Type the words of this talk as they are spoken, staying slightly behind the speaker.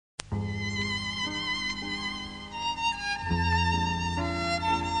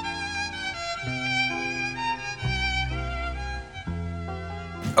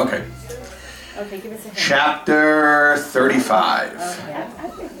Okay. Okay, give us a hint. Chapter 35.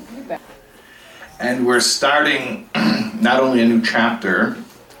 Okay. And we're starting not only a new chapter,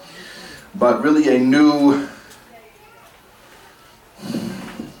 but really a new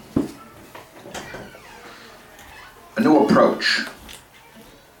approach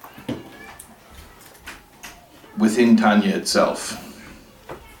within Tanya itself.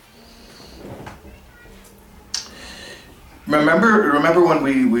 Remember when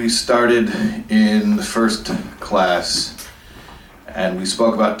we started in the first class and we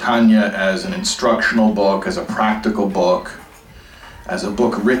spoke about Tanya as an instructional book, as a practical book, as a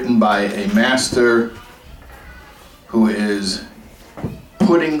book written by a master who is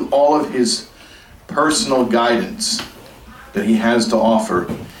putting all of his personal guidance that he has to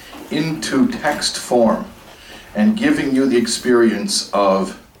offer into text form and giving you the experience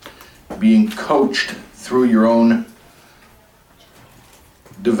of being coached through your own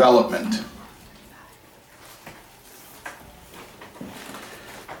development.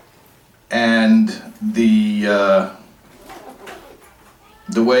 And the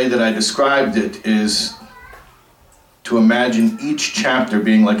way that I described it is to imagine each chapter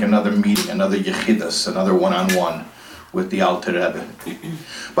being like another meeting, another yechidus, another one-on-one with the Alter Rebbe.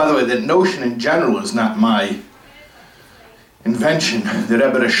 By the way, that notion in general is not my invention. The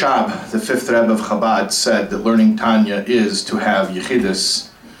Rebbe Rashab, the fifth Rebbe of Chabad, said that learning Tanya is to have yechidus,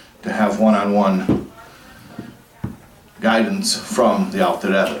 to have one-on-one guidance from the Alter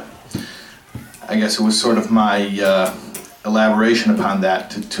Rebbe. I guess it was sort of my elaboration upon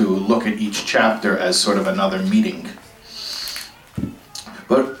that to look at each chapter as sort of another meeting.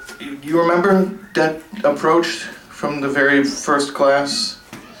 But you remember that approach from the very first class?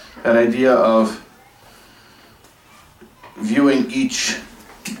 That idea of viewing each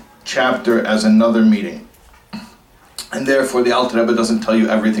chapter as another meeting. And therefore the Alter Rebbe doesn't tell you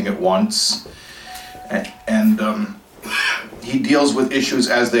everything at once. And he deals with issues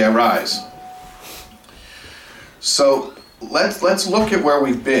as they arise. So let's look at where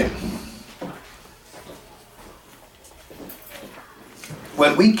we've been.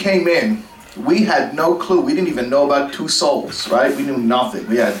 When we came in, we had no clue. We didn't even know about two souls, right? We knew nothing.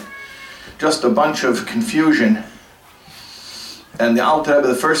 We had just a bunch of confusion. And the Alter Rebbe,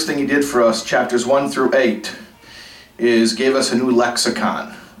 the first thing he did for us, chapters 1 through 8, is gave us a new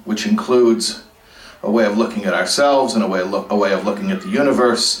lexicon, which includes a way of looking at ourselves and a way of looking at the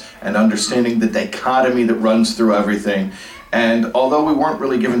universe and understanding the dichotomy that runs through everything. And although we weren't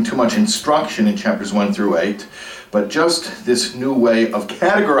really given too much instruction in chapters 1 through 8, but just this new way of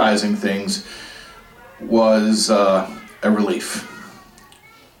categorizing things was a relief.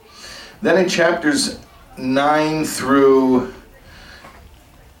 Then in chapters 9 through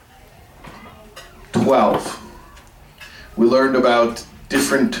 12, we learned about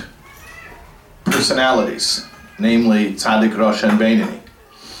different personalities, namely Tzaddik, Rosh, and Beinoni.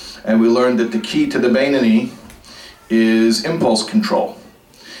 And we learned that the key to the Beinoni is impulse control.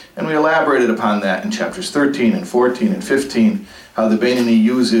 And we elaborated upon that in chapters 13 and 14 and 15, how the Beinoni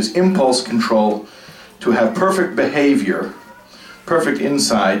uses impulse control to have perfect behavior, perfect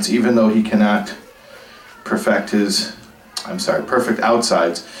insides, even though he cannot perfect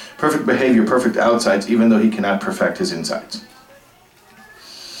outsides, perfect behavior, perfect outsides, even though he cannot perfect his insides.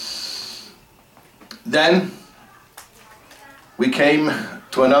 Then we came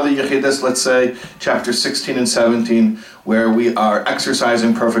to another Yechidus, let's say, chapters 16 and 17, where we are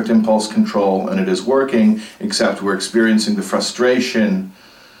exercising perfect impulse control, and it is working, except we're experiencing the frustration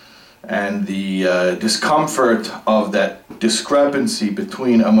and the discomfort of that discrepancy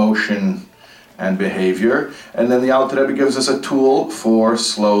between emotion and behavior. And then the Alter Rebbe gives us a tool for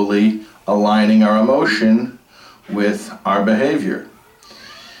slowly aligning our emotion with our behavior.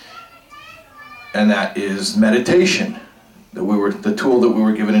 And that is meditation. The tool that we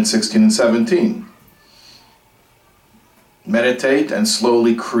were given in 16 and 17. Meditate and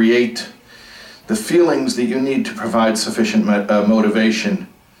slowly create the feelings that you need to provide sufficient motivation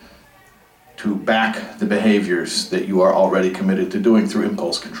to back the behaviors that you are already committed to doing through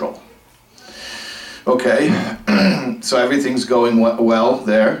impulse control. Okay, so everything's going well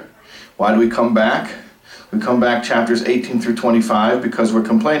there. Why do we come back? We come back chapters 18 through 25 because we're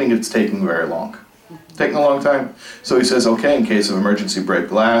complaining it's taking very long. Taking a long time. So he says, okay, in case of emergency, break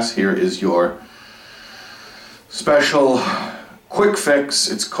glass. Here is your special quick fix.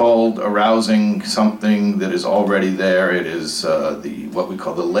 It's called arousing something that is already there. It is what we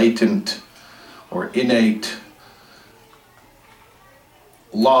call the latent or innate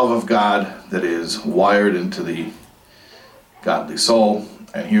love of God that is wired into the godly soul.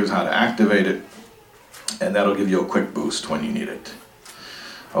 And here's how to activate it. And that'll give you a quick boost when you need it.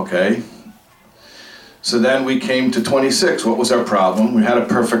 Okay? So then we came to 26. What was our problem? We had a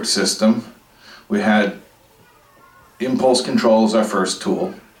perfect system. We had impulse control as our first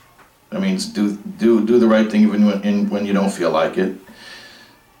tool. That means do the right thing even when you don't feel like it.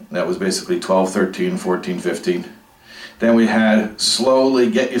 That was basically 12, 13, 14, 15. Then we had slowly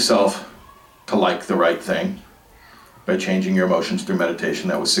get yourself to like the right thing by changing your emotions through meditation.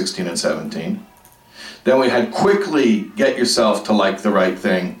 That was 16 and 17. Then we had quickly get yourself to like the right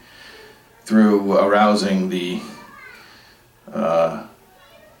thing through arousing the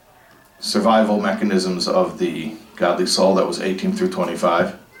survival mechanisms of the godly soul. That was 18 through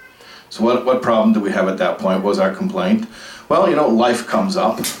 25. So what problem do we have at that point? What was our complaint? Well, life comes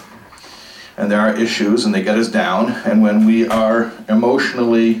up, and there are issues, and they get us down, and when we are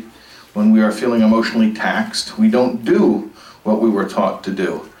feeling emotionally taxed, we don't do what we were taught to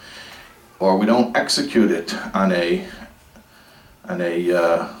do, or we don't execute it on a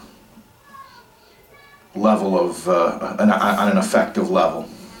level of on an effective level.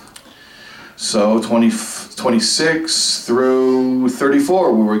 So 26 through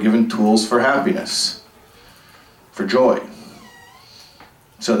 34, we were given tools for happiness, for joy,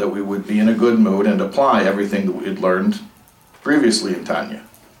 so that we would be in a good mood and apply everything that we had learned previously in Tanya.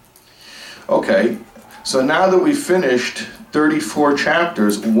 Okay, so now that we've finished 34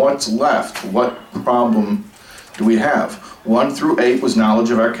 chapters, what's left? What problem do we have? 1 through 8 was knowledge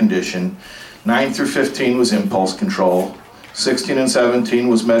of our condition. 9 through 15 was impulse control. 16 and 17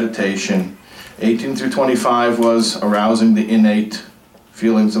 was meditation. 18 through 25 was arousing the innate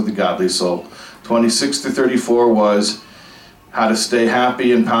feelings of the godly soul. 26 through 34 was how to stay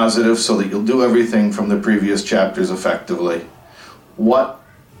happy and positive so that you'll do everything from the previous chapters effectively. What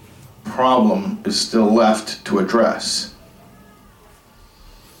problem is still left to address?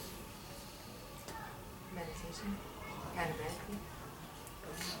 Meditation? Automatically?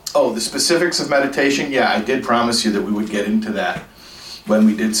 Oh, the specifics of meditation? Yeah, I did promise you that we would get into that when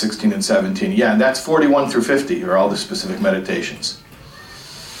we did 16 and 17. Yeah, and that's 41 through 50 are all the specific meditations.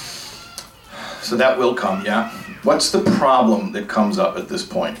 So that will come, yeah. What's the problem that comes up at this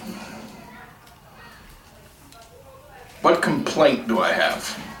point? What complaint do I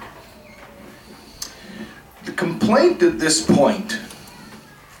have? The complaint at this point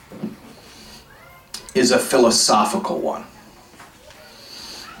is a philosophical one.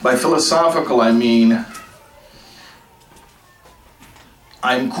 By philosophical, I mean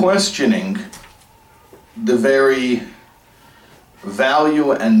I'm questioning the very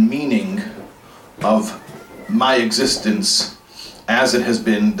value and meaning of my existence as it has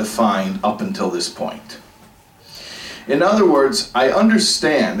been defined up until this point. In other words, I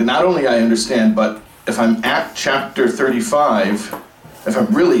understand, and not only I understand, but if I'm at chapter 35, if I'm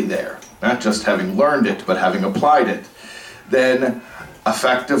really there, not just having learned it, but having applied it, then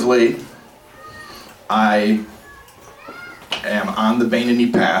effectively I am on the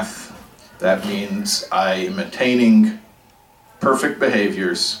Bainani path. That means I am attaining perfect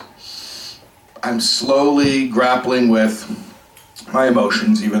behaviors. I'm slowly grappling with my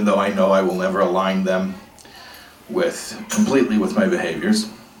emotions, even though I know I will never align them completely with my behaviors.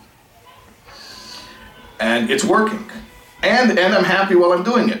 And it's working. And I'm happy while I'm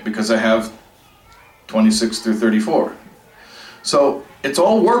doing it because I have 26 through 34. So it's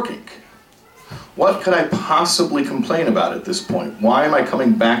all working. What could I possibly complain about at this point? Why am I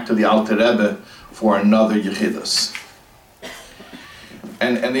coming back to the Alter Rebbe for another Yechidus?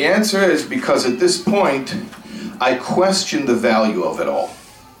 And the answer is because at this point, I question the value of it all.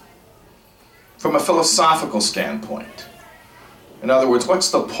 From a philosophical standpoint. In other words, what's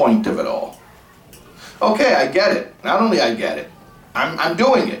the point of it all? Okay, I get it. Not only I get it, I'm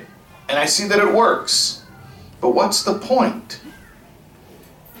doing it. And I see that it works. But what's the point?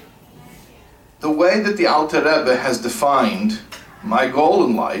 The way that the Alter Rebbe has defined my goal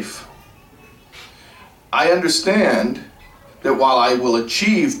in life, I understand that while I will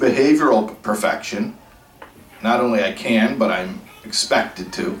achieve behavioral perfection, not only I can, but I'm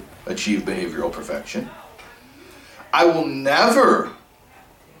expected to achieve behavioral perfection, I will never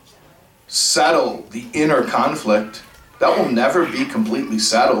settle the inner conflict. That will never be completely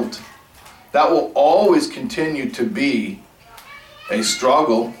settled. That will always continue to be a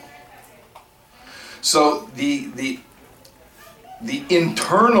struggle. So the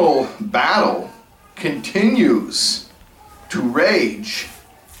internal battle continues to rage,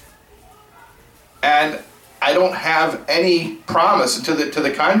 and I don't have any promise to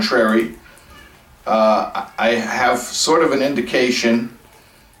the contrary. I have sort of an indication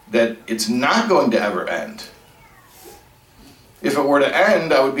that it's not going to ever end. If it were to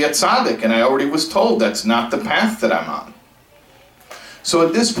end, I would be at Tzaddik, and I already was told that's not the path that I'm on. So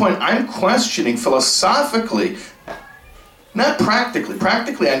at this point, I'm questioning philosophically, not practically.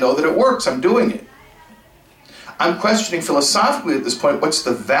 Practically, I know that it works. I'm doing it. I'm questioning philosophically at this point, what's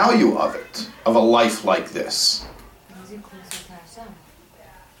the value of it, of a life like this? Because you're closer to Hashem.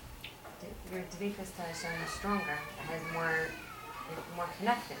 Your dvikas to Hashem is stronger. It has more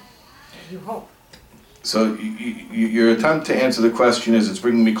connected. You hope. So your attempt to answer the question is, it's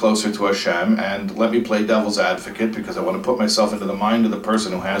bringing me closer to Hashem, and let me play devil's advocate because I want to put myself into the mind of the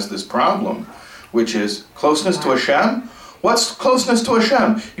person who has this problem, which is closeness to Hashem. What's closeness to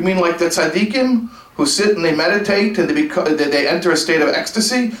Hashem? You mean like the tzaddikim who sit and they meditate and they enter a state of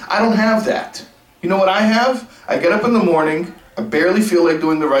ecstasy? I don't have that. You know what I have? I get up in the morning, I barely feel like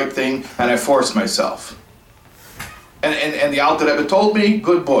doing the right thing, and I force myself. And the Alter Rebbe told me,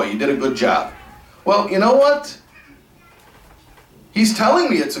 good boy, you did a good job. Well, you know what? He's telling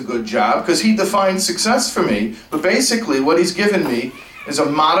me it's a good job because he defines success for me, but basically what he's given me is a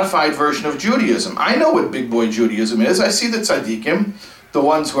modified version of Judaism. I know what big boy Judaism is. I see the tzaddikim, the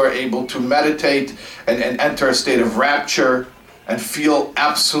ones who are able to meditate and enter a state of rapture and feel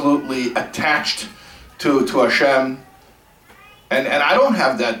absolutely attached to Hashem. And I don't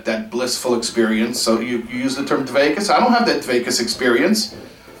have that blissful experience. So you use the term dveikus. I don't have that dveikus experience.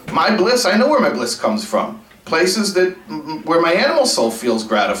 My bliss, I know where my bliss comes from. Places where my animal soul feels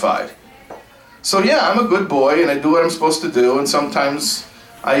gratified. So yeah, I'm a good boy and I do what I'm supposed to do, and sometimes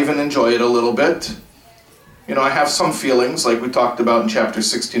I even enjoy it a little bit. You know, I have some feelings, like we talked about in chapters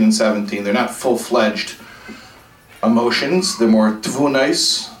 16 and 17. They're not full-fledged emotions. They're more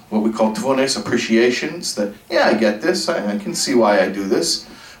tvunos, what we call tvunos, appreciations, that, yeah, I get this, I can see why I do this.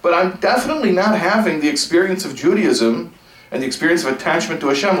 But I'm definitely not having the experience of Judaism and the experience of attachment to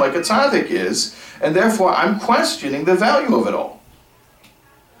Hashem like a tzaddik is, and therefore I'm questioning the value of it all.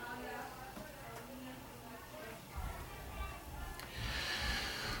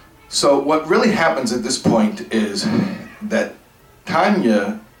 So what really happens at this point is that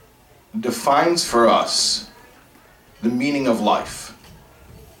Tanya defines for us the meaning of life.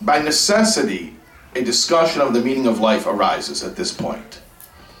 By necessity, a discussion of the meaning of life arises at this point.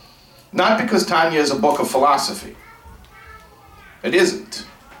 Not because Tanya is a book of philosophy. It isn't.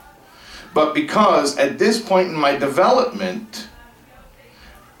 But because at this point in my development,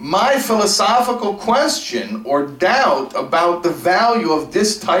 my philosophical question or doubt about the value of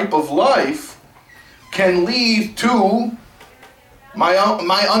this type of life can lead to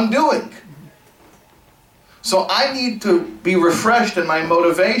my undoing. So I need to be refreshed in my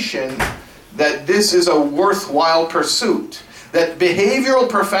motivation that this is a worthwhile pursuit. That behavioral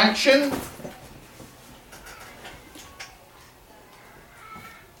perfection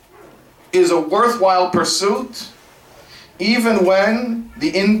is a worthwhile pursuit even when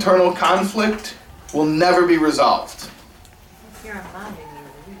the internal conflict will never be resolved. If you're a mom and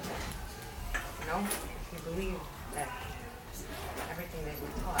you believe that, you know, if you believe that everything that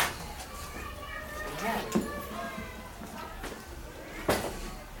you're taught, yeah.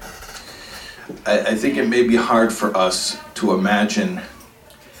 I think it may be hard for us to imagine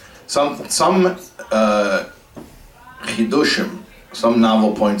some chidushim, some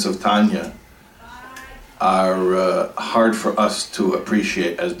novel points of Tanya are hard for us to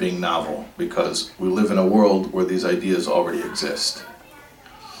appreciate as being novel because we live in a world where these ideas already exist.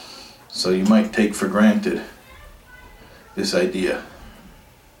 So you might take for granted this idea.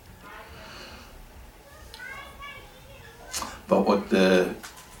 But what the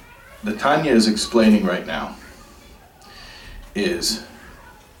Tanya is explaining right now is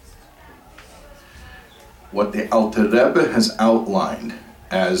what the Alter Rebbe has outlined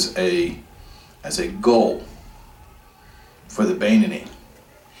as a goal for the Beinoni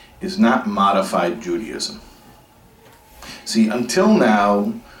is not modified Judaism. See, until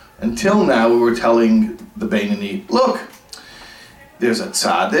now we were telling the Beinoni, look, there's a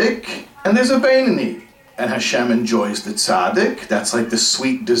tzaddik and there's a Beinoni. And Hashem enjoys the tzaddik. That's like the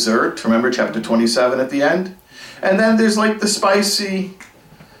sweet dessert. Remember chapter 27 at the end? And then there's like the spicy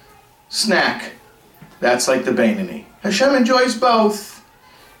snack. That's like the Beinoni. Hashem enjoys both.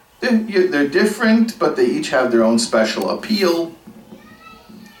 They're different, but they each have their own special appeal.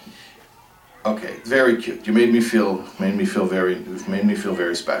 Okay, very cute. You made me feel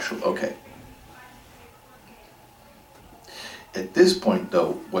very special. Okay. At this point,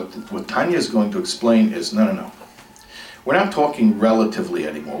 though, what Tanya is going to explain is, no. We're not talking relatively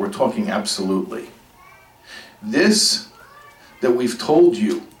anymore. We're talking absolutely. This that we've told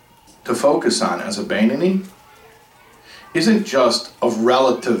you to focus on as a Beinoni isn't just of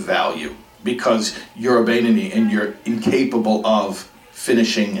relative value because you're a Beinoni and you're incapable of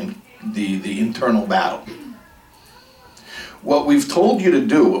finishing the internal battle. what we've told you to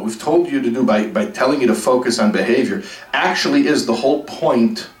do by telling you to focus on behavior, actually is the whole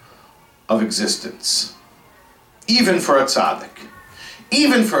point of existence. Even for a tzaddik.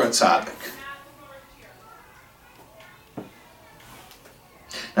 Even for a tzaddik.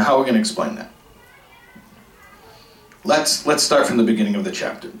 Now, how are we going to explain that? Let's start from the beginning of the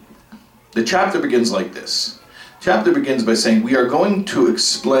chapter. The chapter begins like this. The chapter begins by saying, we are going to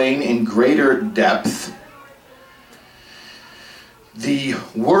explain in greater depth the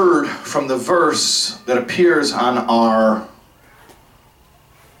word from the verse that appears on our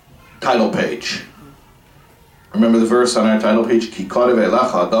title page. Remember the verse on our title page? Ki karev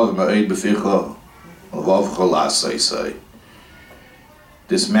elecha hadav ma'ed b'ficha levavcha la'asei.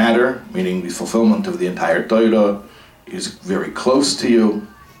 This matter, meaning the fulfillment of the entire Torah, is very close to you.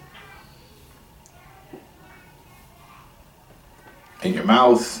 In your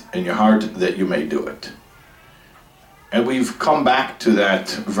mouth, in your heart, that you may do it. And we've come back to that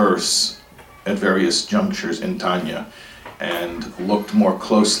verse at various junctures in Tanya and looked more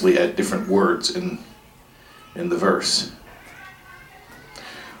closely at different words in the verse.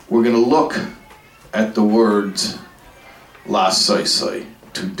 We're going to look at the words la'asei,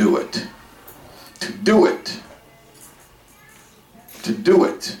 to do it. To do it. To do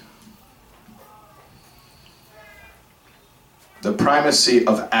it. The primacy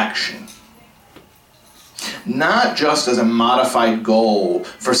of action. Not just as a modified goal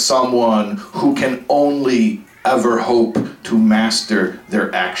for someone who can only ever hope to master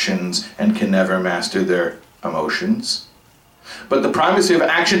their actions and can never master their emotions, but the primacy of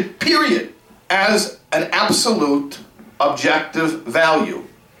action, period, as an absolute objective value.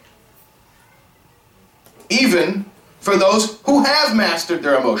 Even for those who have mastered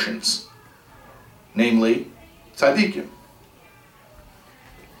their emotions, namely tzaddikim.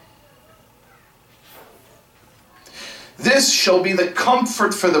 This shall be the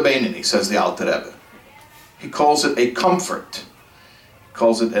comfort for the Beinoni, says the Alter Rebbe. He calls it a comfort. He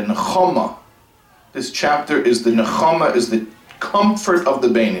calls it a nechama. This chapter is the nechama, is the comfort of the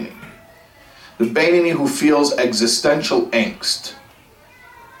Beinoni. The Beinoni who feels existential angst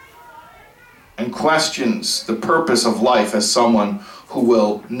and questions the purpose of life as someone who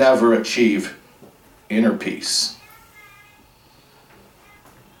will never achieve inner peace.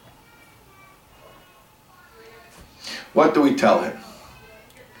 What do we tell him?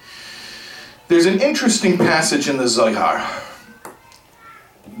 There's an interesting passage in the Zohar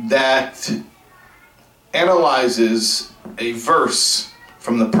that analyzes a verse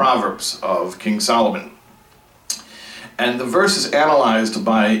from the Proverbs of King Solomon. And the verse is analyzed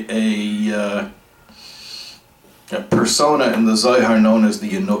by a persona in the Zohar known as the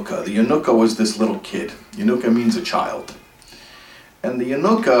Yenuka. The Yenuka was this little kid. Yenuka means a child. And the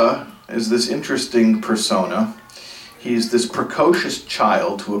Yenuka is this interesting persona. He's this precocious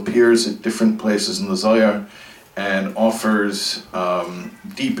child who appears at different places in the Zohar and offers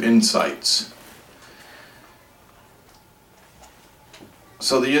deep insights.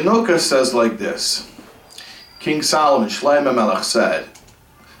 So the Yenuka says like this. King Solomon, Shlomo Melech, said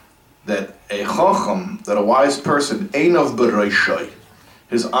that a chacham, that a wise person, einav b'roshoi,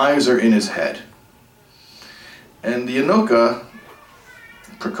 his eyes are in his head. And the Yenuka,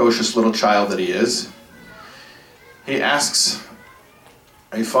 precocious little child that he is, he asks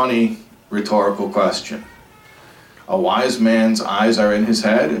a funny rhetorical question. A wise man's eyes are in his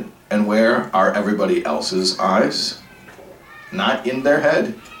head, and where are everybody else's eyes? Not in their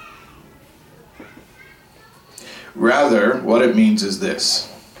head. Rather, what it means is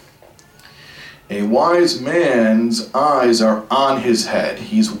this. A wise man's eyes are on his head.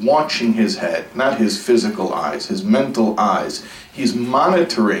 He's watching his head, not his physical eyes, his mental eyes. He's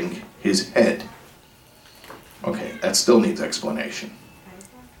monitoring his head. Okay, that still needs explanation.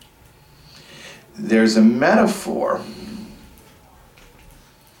 There's a metaphor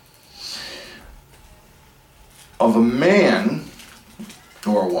of a man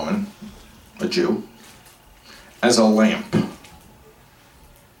or a woman, a Jew, as a lamp.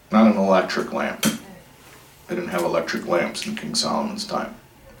 Not an electric lamp. They didn't have electric lamps in King Solomon's time.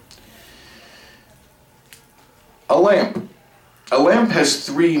 A lamp. A lamp has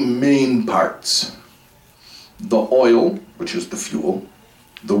three main parts. The oil, which is the fuel.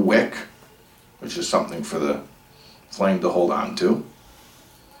 The wick, which is something for the flame to hold on to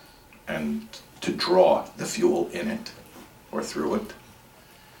and to draw the fuel in it or through it.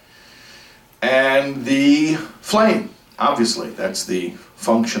 And the flame, obviously, that's the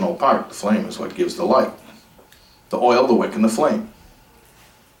functional part. The flame is what gives the light. The oil, the wick, and the flame.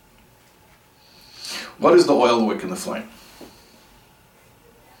 What is the oil, the wick, and the flame?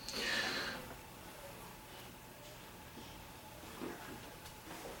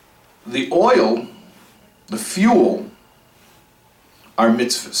 the oil, the fuel, are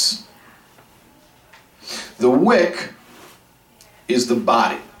mitzvahs. The wick is the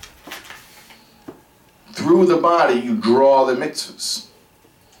body. Through the body you draw the mitzvahs.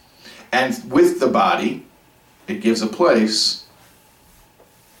 And with the body, it gives a place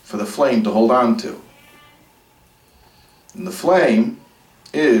for the flame to hold on to. And the flame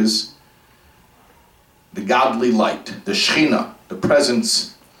is the godly light, the Shekhinah, the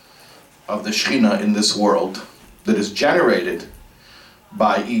presence of the Shekhinah in this world that is generated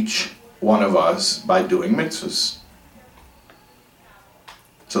by each one of us by doing mitzvahs.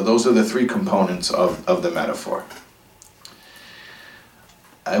 So those are the three components of the metaphor.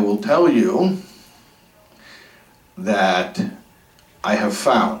 I will tell you that I have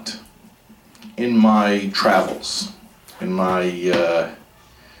found in my travels, in my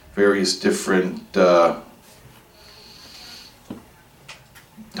various different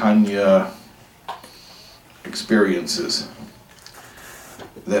Tanya experiences,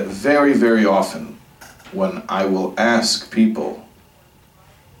 that very, very often when I will ask people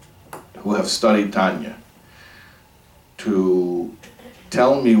who have studied Tanya to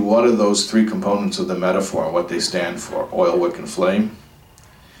tell me what are those three components of the metaphor and what they stand for, oil, wick, and flame,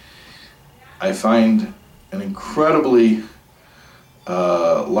 I find an incredibly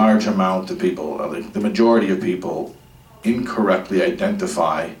large amount of people, the majority of people, incorrectly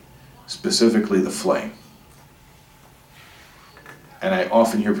identify specifically the flame. And I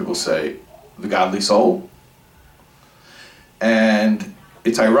often hear people say, the godly soul. And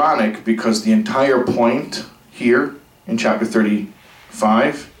it's ironic because the entire point here in chapter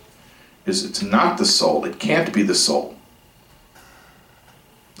 35 is it's not the soul. It can't be the soul.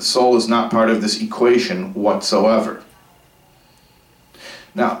 The soul is not part of this equation whatsoever.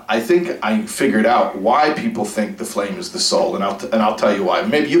 Now, I think I figured out why people think the flame is the soul, and I'll tell you why.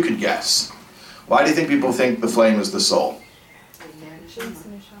 Maybe you could guess. Why do you think people think the flame is the soul?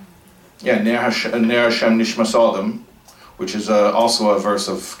 Yeah, Ner Hashem Nishmas Adam, which is also a verse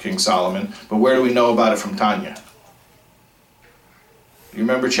of King Solomon. But where do we know about it from Tanya? You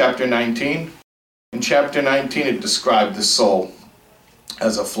remember chapter 19? In chapter 19 it described the soul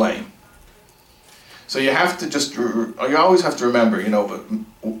as a flame. So you have to you always have to remember,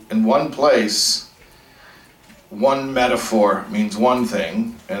 in one place, one metaphor means one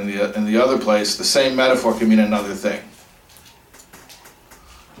thing, and in the other place, the same metaphor can mean another thing.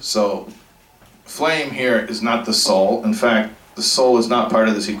 So, flame here is not the soul. In fact, the soul is not part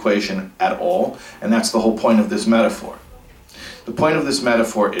of this equation at all, and that's the whole point of this metaphor. The point of this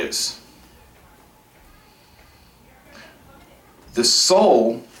metaphor is the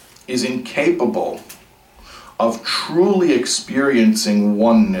soul is incapable of truly experiencing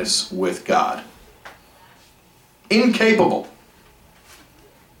oneness with God. Incapable.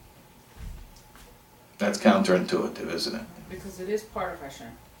 That's counterintuitive, isn't it? Because it is part of Hashem.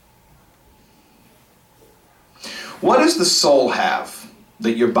 What does the soul have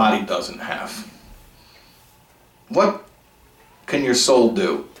that your body doesn't have? What can your soul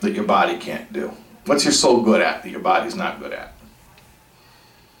do that your body can't do? What's your soul good at that your body's not good at?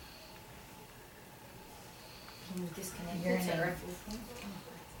 Can you disconnect it to earth?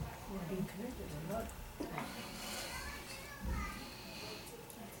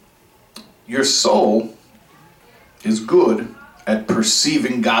 Your soul is good at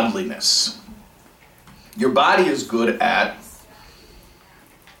perceiving godliness. Your body is good at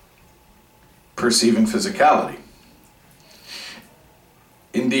perceiving physicality.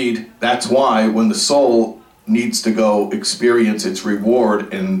 Indeed, that's why when the soul needs to go experience its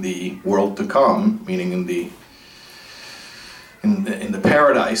reward in the world to come, meaning in the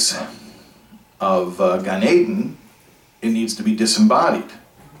paradise of Gan Eden, it needs to be disembodied,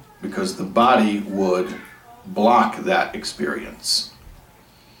 because the body would block that experience.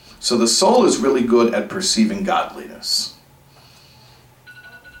 So the soul is really good at perceiving godliness.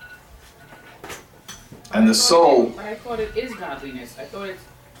 And the soul... But I thought it is godliness. I thought it's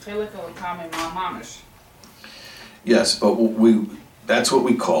chelik elokam mamish. Yes, but that's what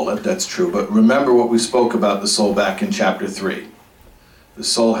we call it, that's true. But remember what we spoke about the soul back in chapter 3. The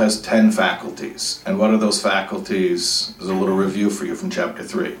soul has 10 faculties. And what are those faculties? There's a little review for you from chapter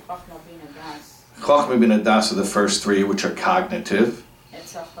 3. Chochmah bin Adas are the first 3, which are cognitive.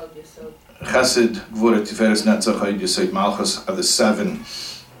 Chesed, Gvura, Tiferes, Netzach, Hod, Yesod, Malchus are the 7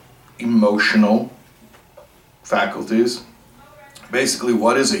 emotional faculties. Basically,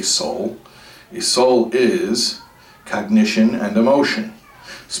 what is a soul? A soul is cognition and emotion.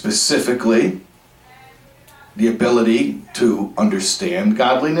 Specifically, the ability to understand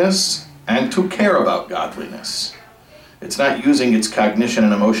godliness and to care about godliness. It's not using its cognition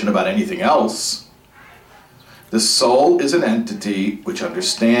and emotion about anything else. The soul is an entity which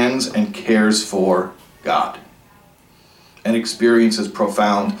understands and cares for God and experiences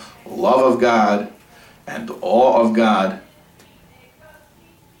profound love of God and awe of God.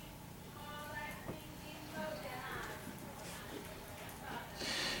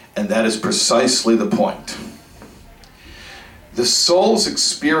 And that is precisely the point. The soul's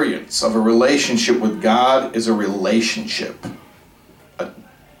experience of a relationship with God is a relationship.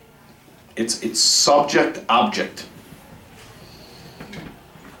 It's subject-object.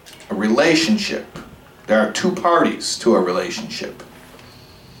 A relationship. There are two parties to a relationship.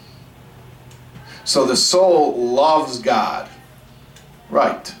 So the soul loves God.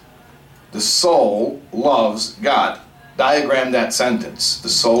 Right. The soul loves God. Diagram that sentence. The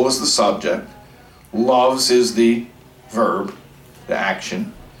soul is the subject. Loves is the verb, the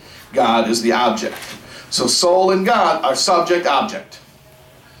action. God is the object. So soul and God are subject-object.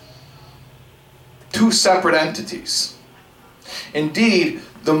 Two separate entities. Indeed,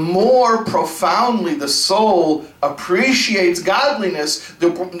 the more profoundly the soul appreciates godliness,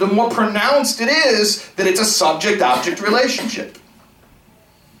 the more pronounced it is that it's a subject-object relationship.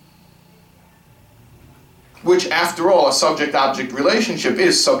 Which, after all, a subject-object relationship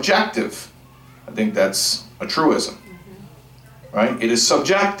is subjective. I think that's a truism. Right? It is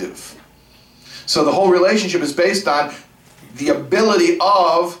subjective. So the whole relationship is based on the ability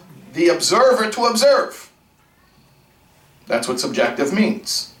of the observer to observe. That's what subjective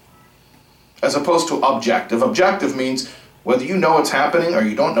means. As opposed to objective. Objective means whether you know it's happening or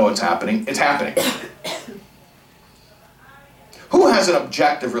you don't know it's happening, it's happening. Who has an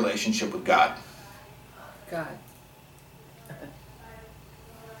objective relationship with God? God.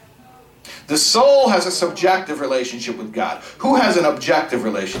 The soul has a subjective relationship with God. Who has an objective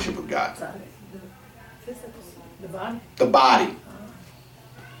relationship with God? The body. The body.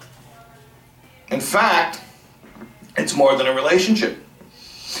 In fact, it's more than a relationship.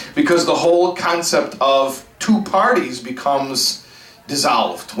 Because the whole concept of two parties becomes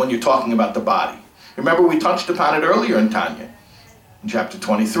dissolved when you're talking about the body. Remember, we touched upon it earlier in Tanya. In chapter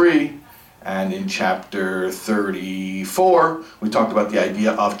 23 and in chapter 34, we talked about the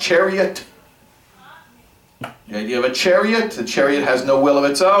idea of chariot. The idea of a chariot. The chariot has no will of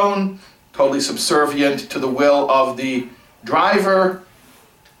its own, totally subservient to the will of the driver.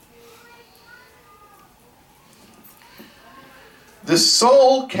 The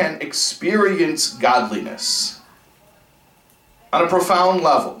soul can experience godliness on a profound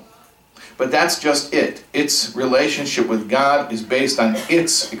level. But that's just it. Its relationship with God is based on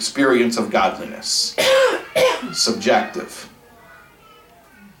its experience of godliness. Subjective.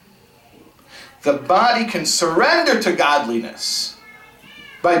 The body can surrender to godliness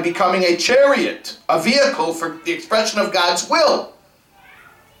by becoming a chariot, a vehicle for the expression of God's will.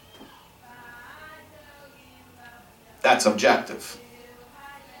 That's objective.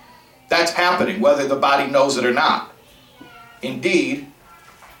 That's happening, whether the body knows it or not. Indeed,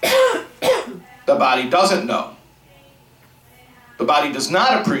 the body doesn't know. The body does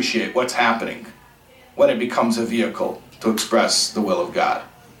not appreciate what's happening when it becomes a vehicle to express the will of God.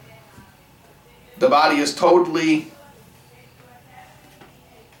 The body is totally,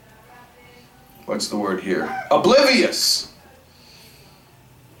 what's the word here? Oblivious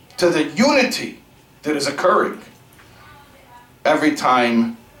to the unity that is occurring every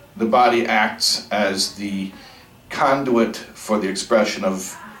time the body acts as the conduit for the expression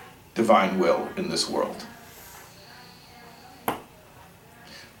of divine will in this world.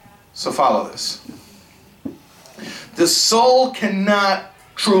 So follow this. The soul cannot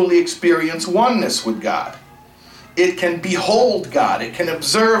truly experience oneness with God. It can behold God, it can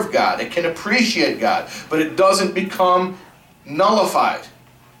observe God, it can appreciate God, but it doesn't become nullified.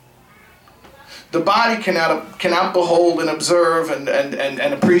 The body cannot behold and observe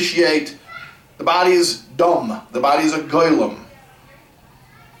and appreciate. The body is dumb. The body is a goylem.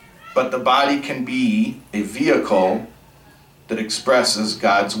 But the body can be a vehicle that expresses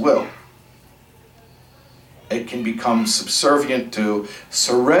God's will. It can become subservient to,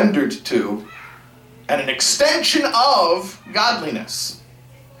 surrendered to, and an extension of godliness.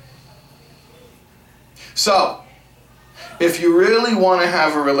 So, if you really want to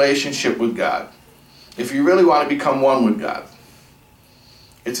have a relationship with God, if you really want to become one with God,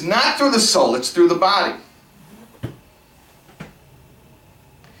 it's not through the soul, it's through the body.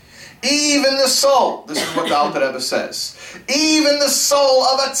 Even the soul, this is what the Alter Rebbe says, even the soul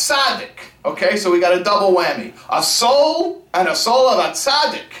of a tzaddik. Okay, so we got a double whammy. A soul and a soul of a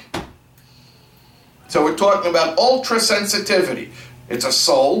tzaddik. So we're talking about ultra sensitivity. It's a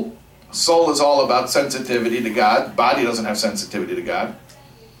soul Soul is all about sensitivity to God. Body doesn't have sensitivity to God.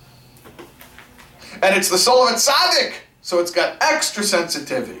 And it's the soul of a tzaddik, so it's got extra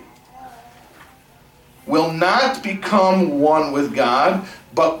sensitivity. Will not become one with God,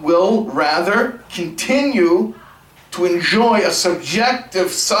 but will rather continue to enjoy a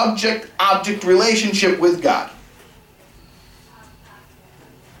subjective subject-object relationship with God,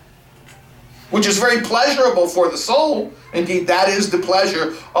 which is very pleasurable for the soul. Indeed, that is the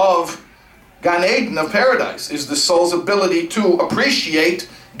pleasure of Gan Eden, of paradise, is the soul's ability to appreciate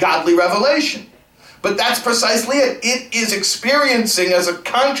godly revelation. But that's precisely it. It is experiencing, as a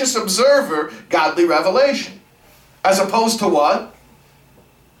conscious observer, godly revelation. As opposed to what?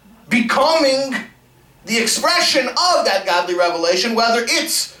 Becoming the expression of that godly revelation, whether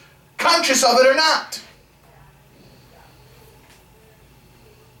it's conscious of it or not.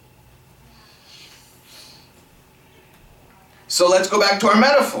 So let's go back to our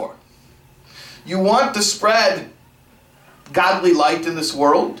metaphor. You want to spread godly light in this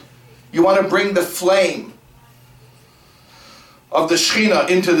world. You want to bring the flame of the Shekhinah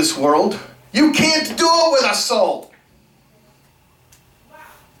into this world. You can't do it with a soul.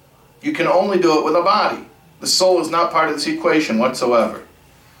 You can only do it with a body. The soul is not part of this equation whatsoever.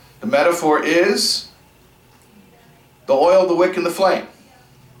 The metaphor is the oil, the wick, and the flame.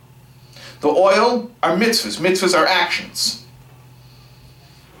 The oil are mitzvahs. Mitzvahs are actions.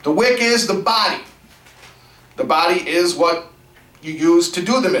 The wick is the body. The body is what you use to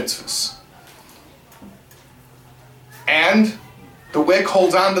do the mitzvahs. And the wick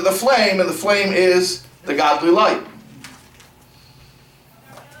holds on to the flame, and the flame is the godly light.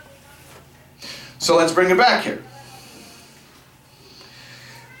 So let's bring it back here.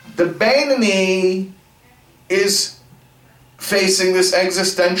 The Beinoni is facing this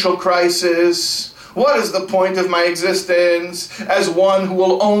existential crisis. What is the point of my existence as one who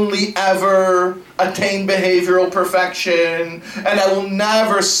will only ever attain behavioral perfection, and I will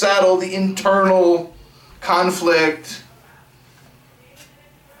never settle the internal conflict?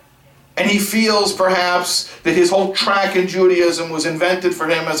 And he feels perhaps that his whole track in Judaism was invented for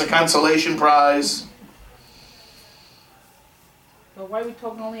him as a consolation prize. But why are we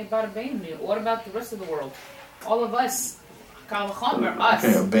talking only about a Beinoni? What about the rest of the world? All of us. Kal v'chomer, us.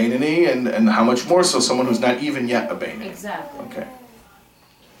 Okay, a Beinoni, and how much more so someone who's not even yet a Beinoni. Exactly. Okay.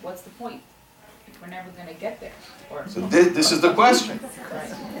 What's the point? If we're never going to get there. Or, So this is the question.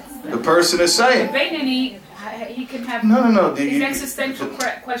 right. The person is saying, Beinoni, he can have... no. His existential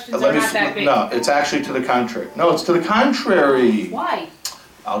questions Let are me not that big. No, it's actually to the contrary. No, it's to the contrary. Why?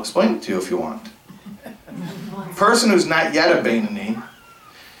 I'll explain it to you if you want. Person who's not yet a Beinoni.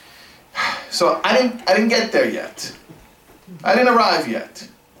 So I didn't get there yet. I didn't arrive yet.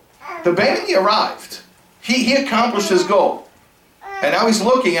 The Beinoni arrived. He accomplished his goal. And now he's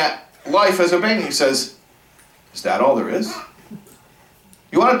looking at life as a Beinoni. He says, is that all there is?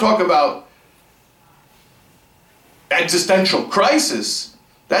 You want to talk about existential crisis?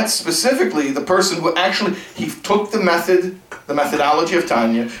 That's specifically the person who actually, he took the methodology of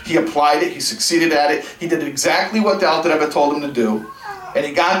Tanya, he applied it, he succeeded at it, he did exactly what the Alter Rebbe told him to do, and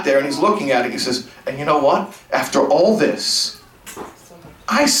he got there and he's looking at it, he says, and you know what? After all this,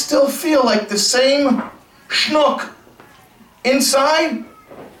 I still feel like the same schnook inside.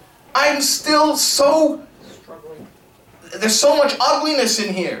 I'm still so, Struggling. there's so much ugliness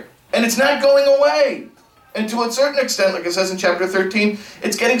in here, and it's not going away. And to a certain extent, like it says in chapter 13,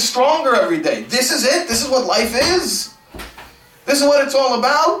 it's getting stronger every day. This is it. This is what life is. This is what it's all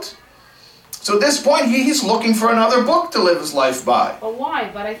about. So at this point, he's looking for another book to live his life by. But why?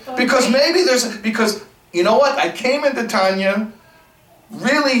 But I thought... Because you know what? I came into Tanya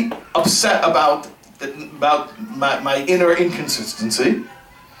really upset about my inner inconsistency.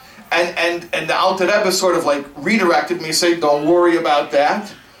 And the Alter Rebbe sort of like redirected me, saying, don't worry about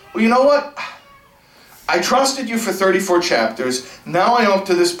that. Well, you know what? I trusted you for 34 chapters. Now I'm up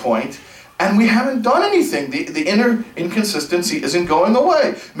to this point, and we haven't done anything. The inner inconsistency isn't going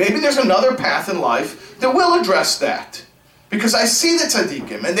away. Maybe there's another path in life that will address that. Because I see the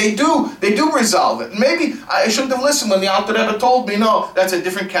tzaddikim, and they do resolve it. Maybe I shouldn't have listened when the Alter Rebbe told me, no, that's a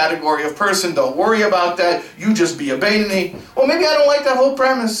different category of person. Don't worry about that. You just be a Beinoni. Well, maybe I don't like that whole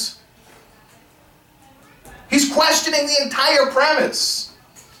premise. He's questioning the entire premise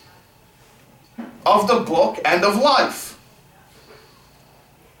of the book and of life.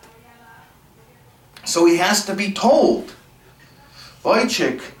 So he has to be told,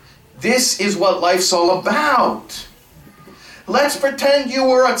 Wojciech, this is what life's all about. Let's pretend you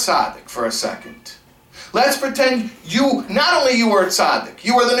were a tzaddik for a second. Let's pretend not only you were a tzaddik,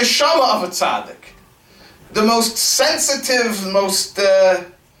 you were the neshama of a tzaddik. The most sensitive, most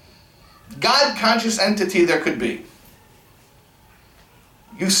God-conscious entity there could be,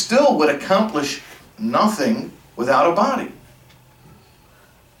 you still would accomplish nothing without a body.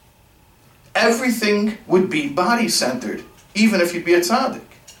 Everything would be body-centered, even if you'd be a tzaddik.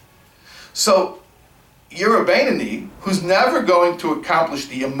 So, you're a Beinoni who's never going to accomplish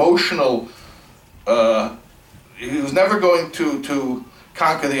the emotional, who's never going to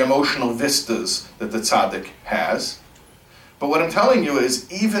conquer the emotional vistas that the tzaddik has. But what I'm telling you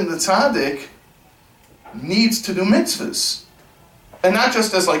is, even the tzaddik needs to do mitzvahs. And not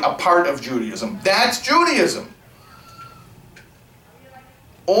just as like a part of Judaism. That's Judaism.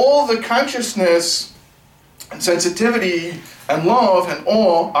 All the consciousness and sensitivity and love and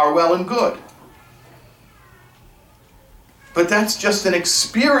awe are well and good. But that's just an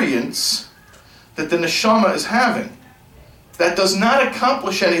experience that the neshama is having. That does not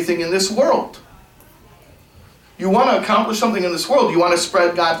accomplish anything in this world. You want to accomplish something in this world, you want to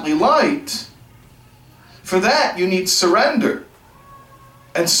spread godly light. For that, you need surrender.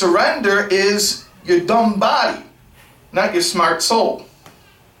 And surrender is your dumb body, not your smart soul.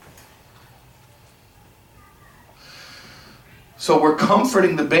 So we're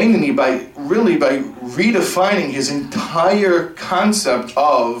comforting the Beinoni by redefining his entire concept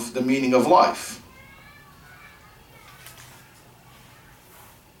of the meaning of life.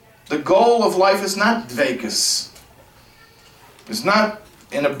 The goal of life is not dveikus. It's not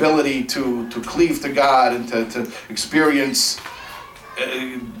an ability to cleave to God and to experience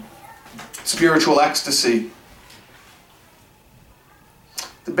spiritual ecstasy.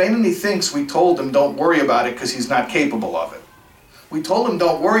 The Beinoni thinks we told him don't worry about it because he's not capable of it. We told him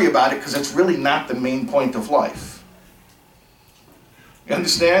don't worry about it because it's really not the main point of life. You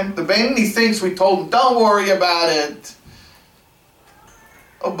understand? The Beinoni thinks we told him don't worry about it.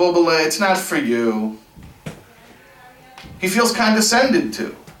 Oh, Bubala, it's not for you. He feels condescended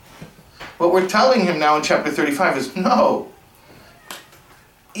to. What we're telling him now in chapter 35 is no.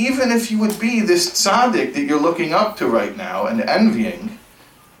 Even if you would be this tzaddik that you're looking up to right now and envying,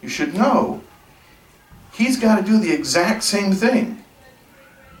 you should know he's got to do the exact same thing.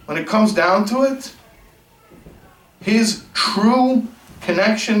 When it comes down to it, his true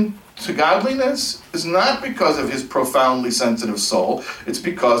connection to godliness is not because of his profoundly sensitive soul, it's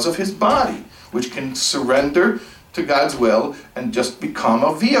because of his body, which can surrender to God's will and just become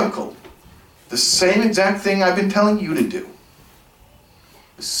a vehicle. The same exact thing I've been telling you to do.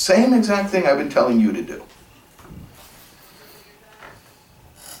 The same exact thing I've been telling you to do.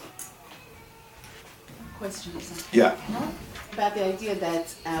 Question, Lisa. Yeah. About the idea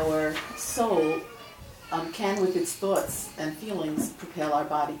that our soul can, with its thoughts and feelings, propel our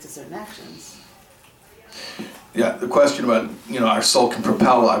body to certain actions. Yeah, the question about, our soul can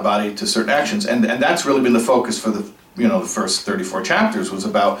propel our body to certain actions. And that's really been the focus for the first 34 chapters, was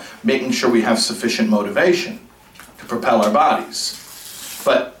about making sure we have sufficient motivation to propel our bodies.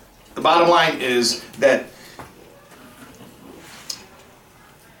 But the bottom line is that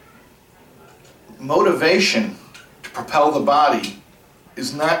motivation to propel the body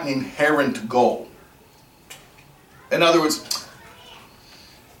is not an inherent goal. In other words,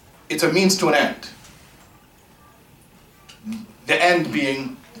 it's a means to an end. The end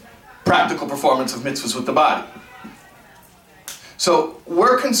being practical performance of mitzvahs with the body. So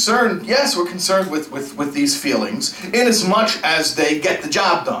we're concerned with these feelings in as much as they get the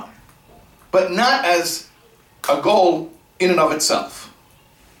job done, but not as a goal in and of itself.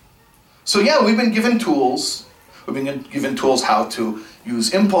 So yeah, we've been given tools. We've been given tools how to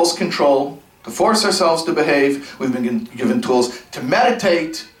use impulse control, to force ourselves to behave. We've been given tools to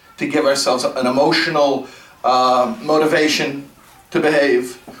meditate, to give ourselves an emotional motivation to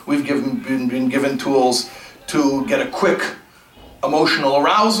behave. We've been given tools to get a quick emotional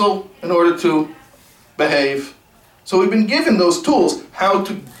arousal in order to behave. So we've been given those tools how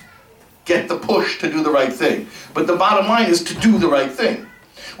to get the push to do the right thing. But the bottom line is to do the right thing,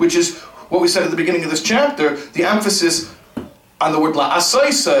 which is what we said at the beginning of this chapter, the emphasis on the word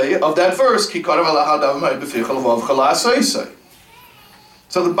la'asaysay of that verse, ki karav alahadav ma'id b'ficha l'vav la'asaysay.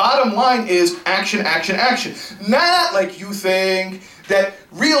 So the bottom line is action, action, action. Not like you think that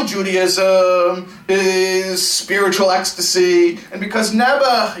real Judaism is spiritual ecstasy, and because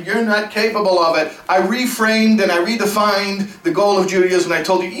Neba, you're not capable of it, I reframed and I redefined the goal of Judaism, and I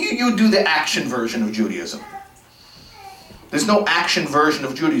told you, you do the action version of Judaism. There's no action version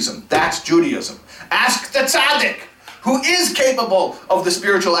of Judaism. That's Judaism. Ask the tzaddik, who is capable of the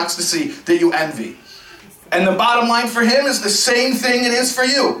spiritual ecstasy that you envy. And the bottom line for him is the same thing it is for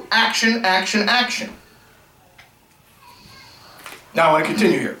you. Action, action, action. Now I want to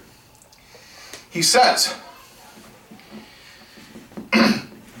continue here. He says,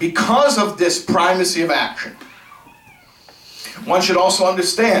 because of this primacy of action, one should also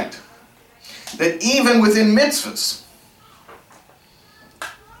understand that even within mitzvahs,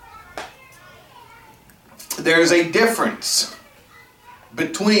 there's a difference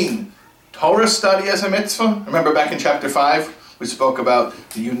between Torah study as a mitzvah. Remember back in chapter 5, we spoke about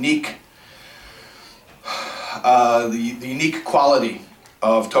the unique quality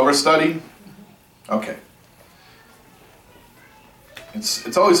of Torah study. Okay.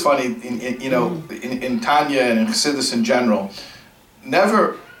 It's always funny, in Tanya and in Chassidus in general,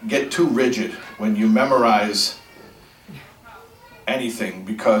 never get too rigid when you memorize anything,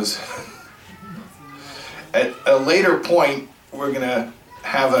 because at a later point we're going to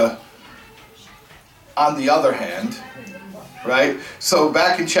have a on the other hand, right? So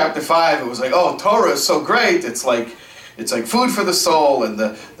back in chapter 5 it was like, oh, Torah is so great, it's like food for the soul, and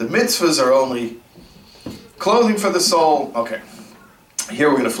the mitzvahs are only clothing for the soul. Okay. Here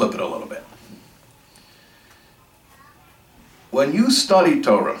we're going to flip it a little bit. When you study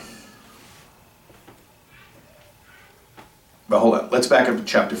Torah, but hold on, let's back up to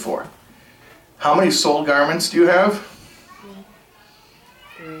chapter 4. How many soul garments do you have?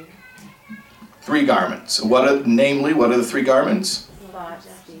 3. 3 garments. What are the 3 garments?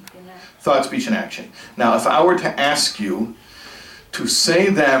 Thought, speech, and action. Now, if I were to ask you to say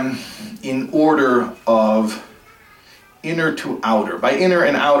them in order of inner to outer. By inner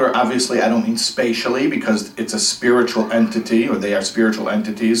and outer, obviously, I don't mean spatially, because it's a spiritual entity, or they are spiritual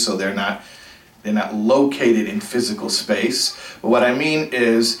entities, so they're not located in physical space. But what I mean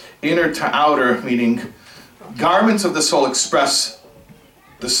is inner to outer, meaning garments of the soul express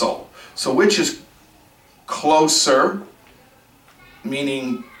the soul. So which is closer,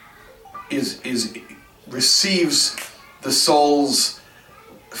 meaning receives the soul's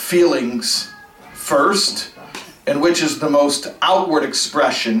feelings first, and which is the most outward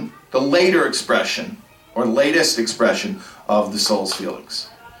expression, the later expression, or latest expression of the soul's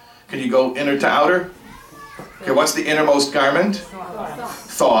feelings. Can you go inner to outer? Okay, what's the innermost garment?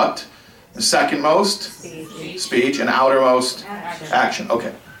 Thought. The second most? Speech. And outermost? Action.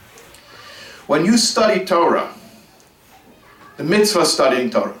 Okay. When you study Torah, the mitzvah studying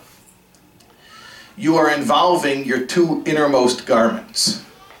Torah, you are involving your 2 innermost garments,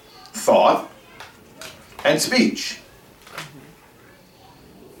 thought and speech.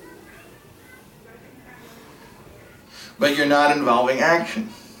 But you're not involving action.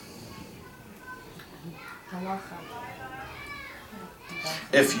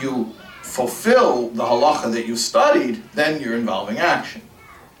 If you fulfill the halacha that you studied, then you're involving action.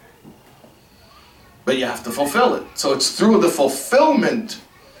 But you have to fulfill it. So it's through the fulfillment,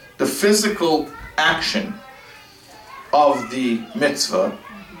 the physical action of the mitzvah,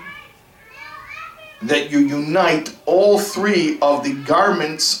 that you unite all 3 of the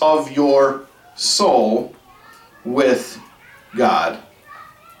garments of your soul with God.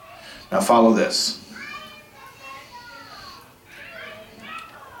 Now follow this.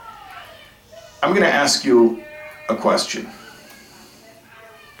 I'm going to ask you a question.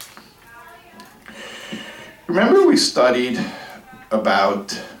 Remember we studied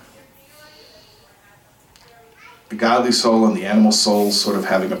about the godly soul and the animal soul sort of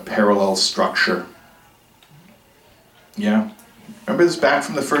having a parallel structure? Yeah? Remember this back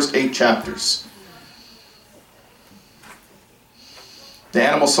from the first 8 chapters. The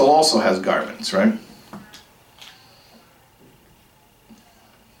animal soul also has garments, right?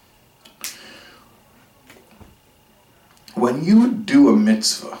 When you do a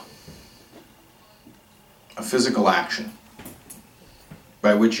mitzvah, a physical action,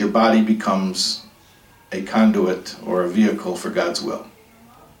 by which your body becomes a conduit or a vehicle for God's will,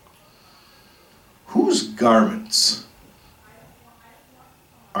 whose garments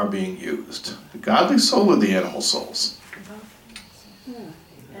are being used? The godly soul or the animal souls?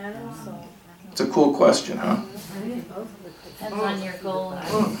 It's a cool question, huh? Depends on your goal.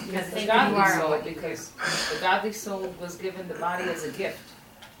 It's the godly soul, because the godly soul was given the body as a gift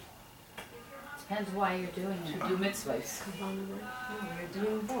Depends why you're doing to it. do mitzvahs. You're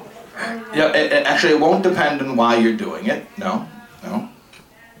doing both. Yeah, actually, it won't depend on why you're doing it. No, it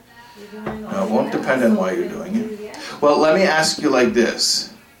won't depend on why you're doing it. Well, let me ask you like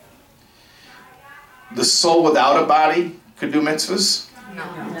this. The soul without a body could do mitzvahs?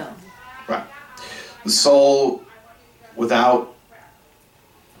 No. Right. The soul without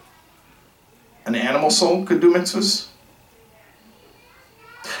an animal soul could do mitzvahs?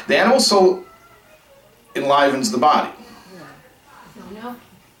 The animal soul enlivens the body. No.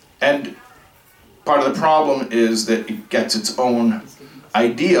 And part of the problem is that it gets its own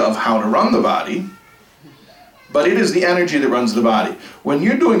idea of how to run the body, but it is the energy that runs the body. When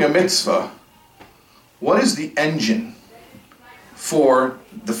you're doing a mitzvah, what is the engine for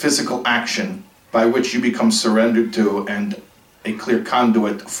the physical action by which you become surrendered to and a clear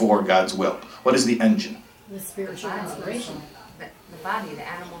conduit for God's will? What is the engine? The spiritual inspiration. The body, the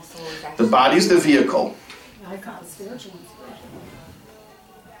animal soul is actually... The body's the vehicle. I call it spiritual inspiration.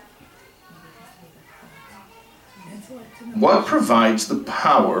 What provides the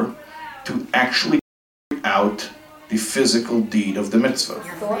power to actually carry out the physical deed of the mitzvah?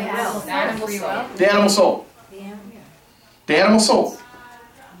 Your free will. The animal Free soul. will. The animal soul. The animal soul.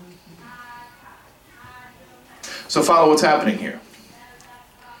 So follow what's happening here.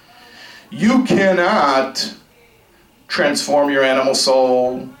 You cannot transform your animal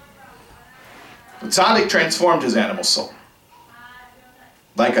soul. The tzaddik transformed his animal soul.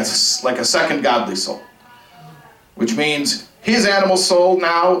 Like a second godly soul. Which means his animal soul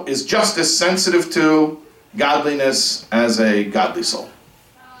now is just as sensitive to godliness as a godly soul.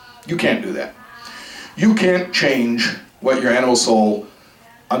 You can't do that. You can't change what your animal soul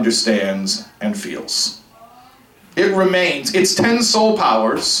understands and feels. It remains, its 10 soul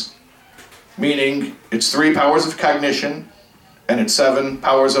powers, meaning its 3 powers of cognition and its 7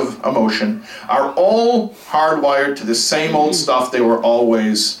 powers of emotion, are all hardwired to the same old stuff they were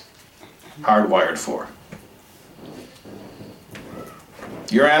always hardwired for.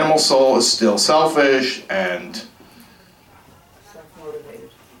 Your animal soul is still selfish and Self-motivated.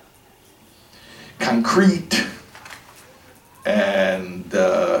 concrete and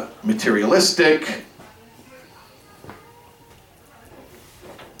materialistic,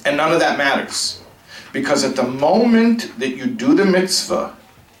 and none of that matters, because at the moment that you do the mitzvah,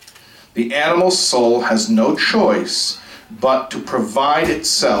 the animal soul has no choice but to provide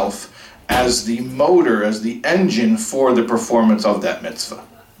itself as the motor, as the engine for the performance of that mitzvah.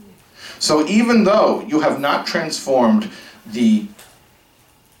 So even though you have not transformed the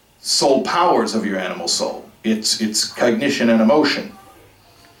soul powers of your animal soul, its cognition and emotion,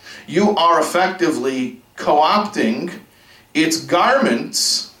 you are effectively co-opting its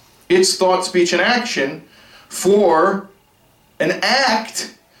garments, its thought, speech, and action for an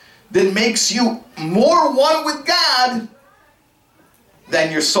act that makes you more one with God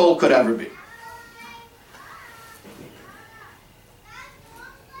than your soul could ever be.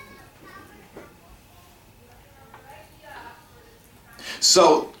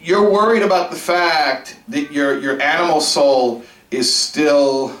 So you're worried about the fact that your animal soul is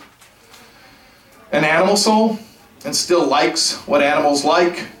still an animal soul and still likes what animals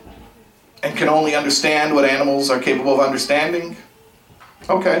like and can only understand what animals are capable of understanding?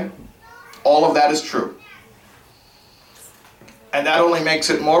 Okay, all of that is true. And that only makes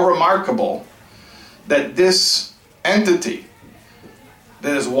it more remarkable that this entity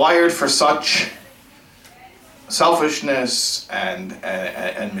that is wired for such selfishness and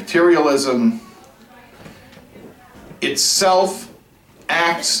materialism itself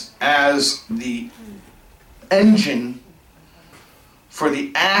acts as the engine for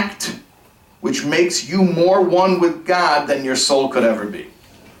the act which makes you more one with God than your soul could ever be.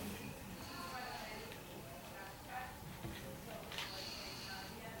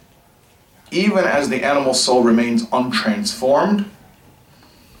 Even as the animal soul remains untransformed,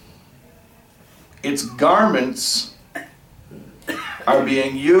 its garments are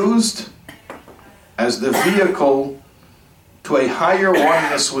being used as the vehicle to a higher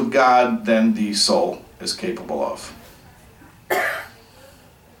oneness with God than the soul is capable of.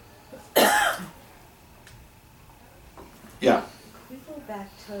 Yeah. Can we go back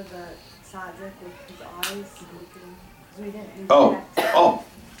to the tzaddik with his eyes? Because we didn't. Oh.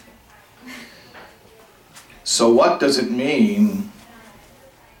 So what does it mean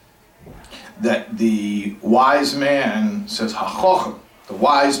that the wise man says, HaChochem, the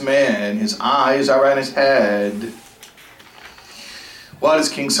wise man, his eyes are on his head? What is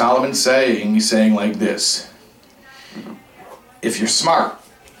King Solomon saying? He's saying like this: if you're smart,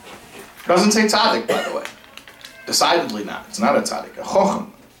 it doesn't say tzaddik, by the way. Decidedly not. It's not a tzaddik. A chochem.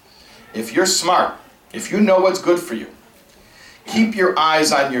 If you're smart, if you know what's good for you, keep your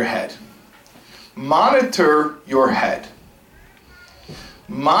eyes on your head. Monitor your head.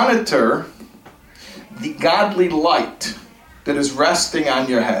 Monitor the godly light that is resting on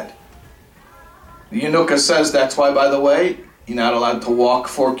your head. The Yanuka says that's why, by the way, you're not allowed to walk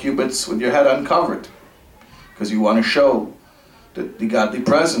 4 cubits with your head uncovered, because you want to show that the godly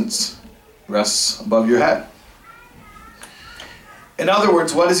presence rests above your head. In other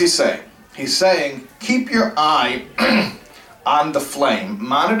words, what is he saying? He's saying, keep your eye on the flame,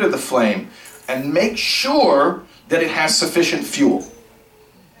 monitor the flame, and make sure that it has sufficient fuel.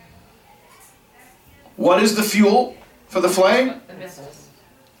 What is the fuel for the flame? The mitzvahs.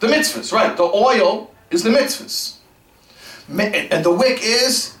 The mitzvahs, right. The oil is the mitzvahs. And the wick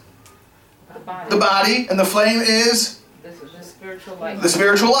is the body, and the flame is The spiritual light. the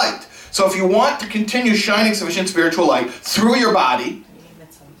spiritual light. So if you want to continue shining sufficient spiritual light through your body,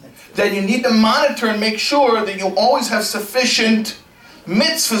 then you need to monitor and make sure that you always have sufficient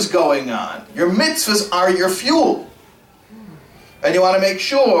mitzvahs going on. Your mitzvahs are your fuel. And you want to make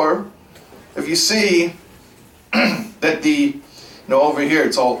sure, if you see that over here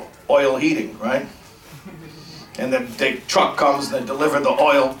it's all oil heating, right? And the truck comes and they deliver the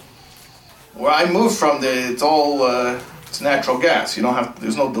oil. Where I moved from, it's all it's natural gas. You don't have,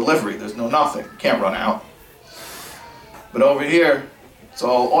 there's no delivery, there's no nothing. You can't run out. But over here, it's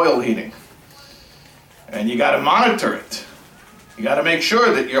all oil heating. And you got to monitor it. You got to make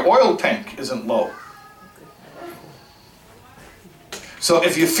sure that your oil tank isn't low. So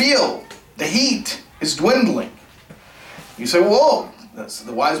if you feel the heat is dwindling, you say, whoa,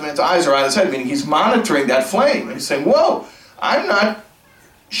 the wise man's eyes are on his head, meaning he's monitoring that flame. And he's saying, whoa, I'm not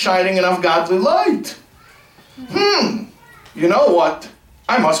shining enough godly light. You know what?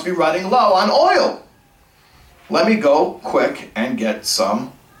 I must be running low on oil. Let me go quick and get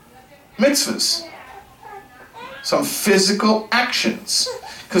some mitzvahs. Some physical actions.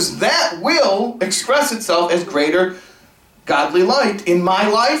 Because that will express itself as greater godly light in my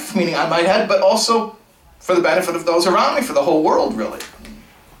life, meaning on my head, but also for the benefit of those around me, for the whole world, really.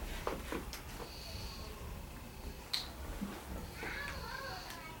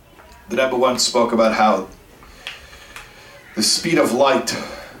 The Rebbe once spoke about how the speed of light, I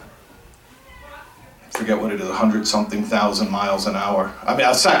forget what it is, 100-something thousand miles an hour. I mean,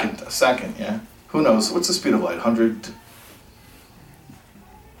 a second, yeah. Who knows? What's the speed of light? 100...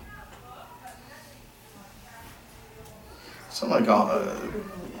 Something like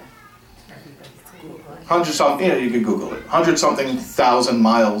 100-something, you could Google it. 100-something thousand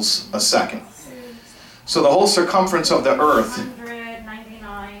miles a second. So the whole circumference of the earth...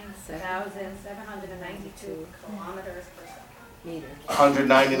 199,792 kilometers per second.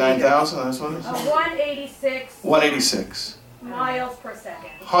 199,000, that's what it is? 186 186. miles per second.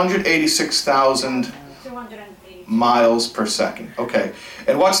 186,000 280. miles per second. Okay.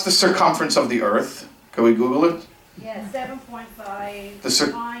 And what's the circumference of the earth? Can we Google it? Yeah,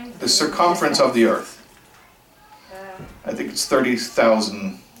 7.5 times The circumference of the earth. uh, I think it's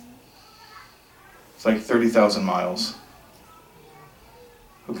 30,000. It's like 30,000 miles.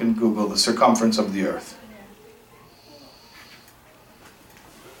 Who can Google the circumference of the earth?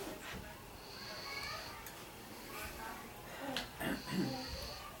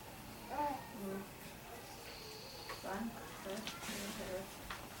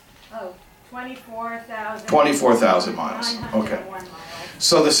 Oh, 24,000. 24,000 miles. Okay. 901 miles.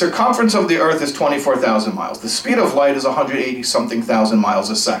 So the circumference of the earth is 24,000 miles. The speed of light is 180-something thousand miles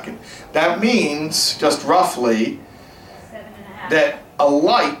a second. That means, just roughly, 7.5. that a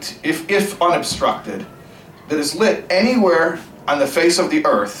light, if unobstructed, that is lit anywhere on the face of the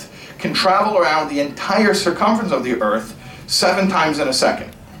earth can travel around the entire circumference of the earth 7 times in a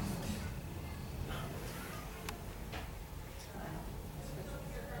second.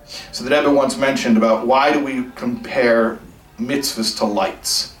 So the Rebbe once mentioned about why do we compare mitzvahs to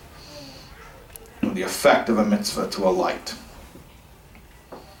lights? The effect of a mitzvah to a light.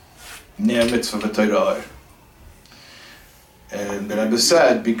 Ner mitzvah v'torah. And the Rebbe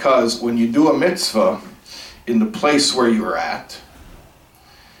said, because when you do a mitzvah in the place where you're at,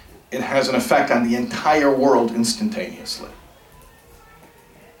 it has an effect on the entire world instantaneously.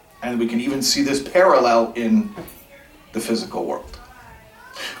 And we can even see this parallel in the physical world.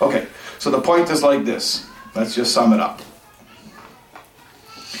 Okay, so the point is like this. Let's just sum it up.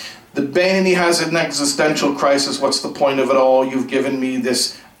 The Beinoni has an existential crisis. What's the point of it all? You've given me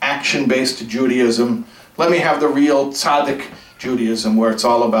this action-based Judaism. Let me have the real tzaddik Judaism, where it's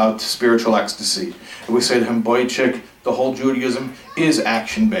all about spiritual ecstasy. And we say to him, Boychik, the whole Judaism is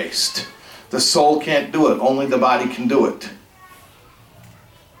action-based. The soul can't do it. Only the body can do it.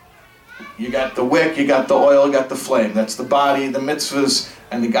 You got the wick, you got the oil, you got the flame. That's the body, the mitzvahs,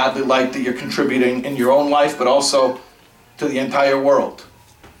 and the godly light that you're contributing in your own life, but also to the entire world.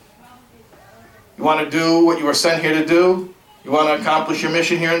 You want to do what you were sent here to do? You want to accomplish your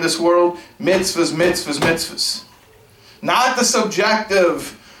mission here in this world? Mitzvahs, mitzvahs, mitzvahs. Not the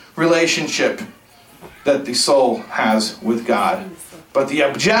subjective relationship that the soul has with God, but the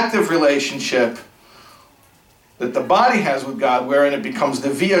objective relationship that the body has with God, wherein it becomes the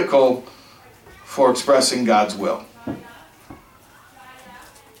vehicle for expressing God's will.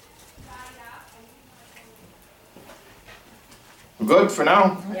 We're good for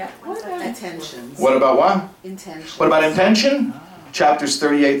now? Yeah. Attentions. What about what? Intentions. What about intention? Chapters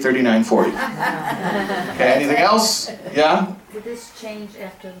 38, 39, 40. Okay, anything else? Yeah? Did this change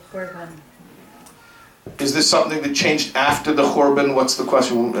after the Korban? Is this something that changed after the Churban? What's the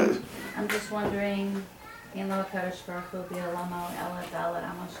question? I'm just wondering, in Lo Kadosh Baruch Hu B'Olamo Ela Dalet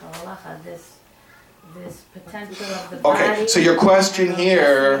Amos Halacha, this potential of the body. Okay, so your question and the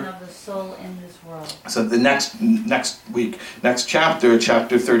here. blessing of the soul in this world. So the next week, next chapter,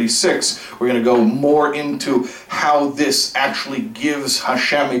 chapter 36, we're going to go more into how this actually gives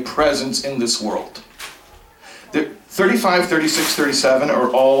Hashem a presence in this world. The 35, 36, 37 are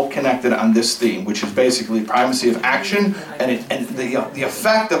all connected on this theme, which is basically primacy of action and the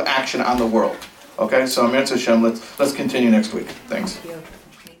effect of action on the world. Okay, so Mitzvah Hashem, let's continue next week. Thanks. Thank you.